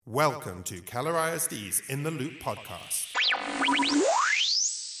Welcome to Keller ISD's In the Loop podcast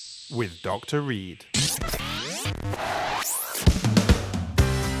with Dr. Reed.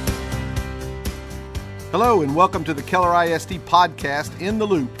 Hello and welcome to the Keller ISD podcast, In the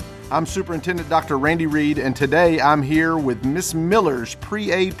Loop. I'm Superintendent Dr. Randy Reed, and today I'm here with Miss Miller's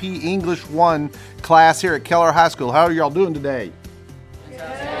Pre-AP English 1 class here at Keller High School. How are y'all doing today?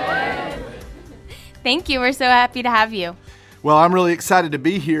 Good. Thank you. We're so happy to have you. Well, I'm really excited to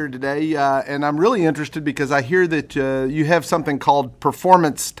be here today, and I'm really interested because I hear that you have something called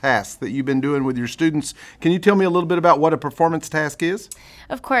performance tasks that you've been doing with your students. Can you tell me a little bit about what a performance task is?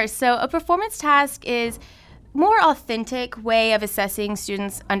 Of course. So a performance task is more authentic way of assessing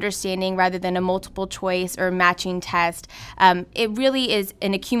students' understanding rather than a multiple choice or matching test. It really is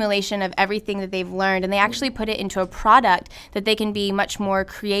an accumulation of everything that they've learned, and they actually put it into a product that they can be much more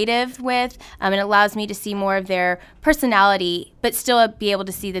creative with, and it allows me to see more of their personality, but still be able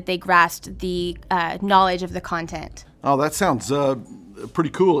to see that they grasped the knowledge of the content. Oh, that sounds pretty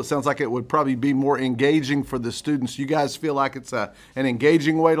cool. It sounds like it would probably be more engaging for the students. You guys feel like it's an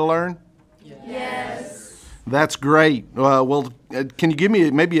engaging way to learn? Yes. That's great. Can you give me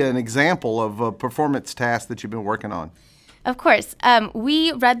maybe an example of a performance task that you've been working on? Of course.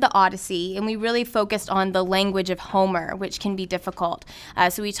 We read the Odyssey, and we really focused on the language of Homer, which can be difficult.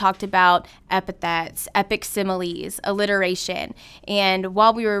 So we talked about epithets, epic similes, alliteration. And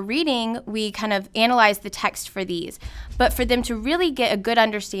while we were reading, we kind of analyzed the text for these. But for them to really get a good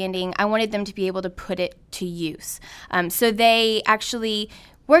understanding, I wanted them to be able to put it to use. So they actually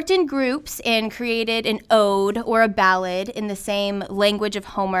worked in groups and created an ode or a ballad in the same language of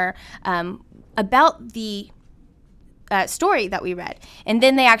Homer about the story that we read. And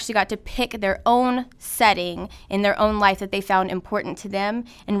then they actually got to pick their own setting in their own life that they found important to them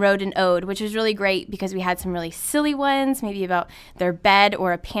and wrote an ode, which was really great because we had some really silly ones, maybe about their bed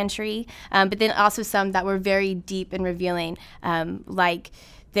or a pantry, but then also some that were very deep and revealing, like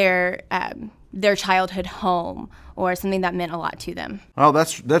their childhood home or something that meant a lot to them. Oh,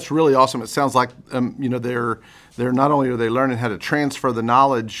 that's really awesome. It sounds like they're not only are they learning how to transfer the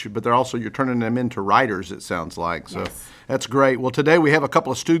knowledge, but you're turning them into writers, it sounds like. So yes. That's great. Well, today we have a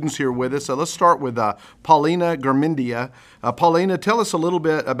couple of students here with us. So let's start with Paulina Garmendia. Paulina, tell us a little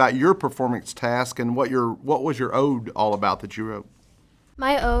bit about your performance task and what was your ode all about that you wrote?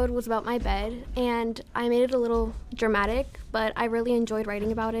 My ode was about my bed, and I made it a little dramatic, but I really enjoyed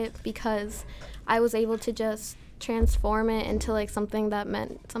writing about it because I was able to just transform it into like something that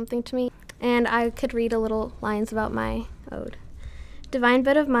meant something to me. And I could read a little lines about my ode. Divine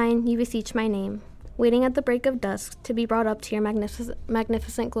bed of mine, you beseech my name, waiting at the break of dusk to be brought up to your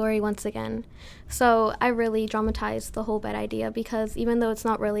magnificent glory once again. So I really dramatized the whole bed idea because even though it's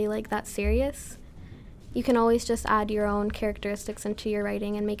not really like that serious, you can always just add your own characteristics into your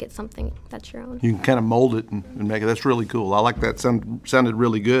writing and make it something that's your own. You can kind of mold it and make it. That's really cool. I like that. Sounded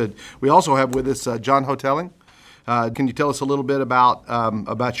really good. We also have with us John Hotelling. Can you tell us a little bit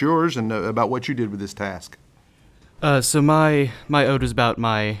about yours and about what you did with this task? So my ode is about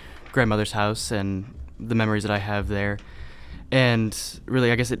my grandmother's house and the memories that I have there. And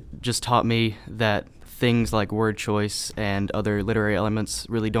really, I guess it just taught me that things like word choice and other literary elements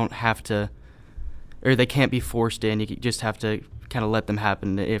really don't have to, or they can't be forced in. You just have to kind of let them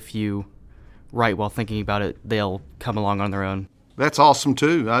happen. If you write while thinking about it, they'll come along on their own. That's awesome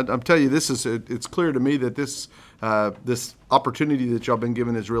too. I'm telling you, it's clear to me that this opportunity that y'all been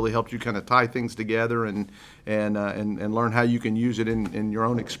given has really helped you kind of tie things together and learn how you can use it in your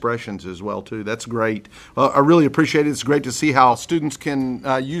own expressions as well too. That's great. I really appreciate it. It's great to see how students can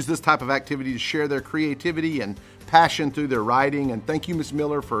use this type of activity to share their creativity and passion through their writing. And thank you, Ms.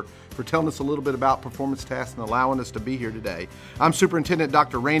 Miller, for telling us a little bit about performance tasks and allowing us to be here today. I'm Superintendent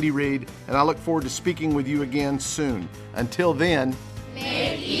Dr. Randy Reed, and I look forward to speaking with you again soon. Until then,